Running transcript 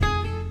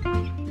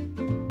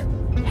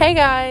Hey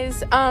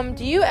guys,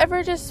 do you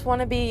ever just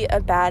want to be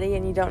a baddie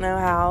and you don't know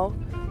how?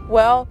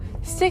 Well,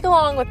 stick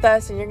along with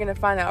us and you're going to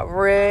find out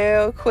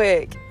real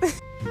quick.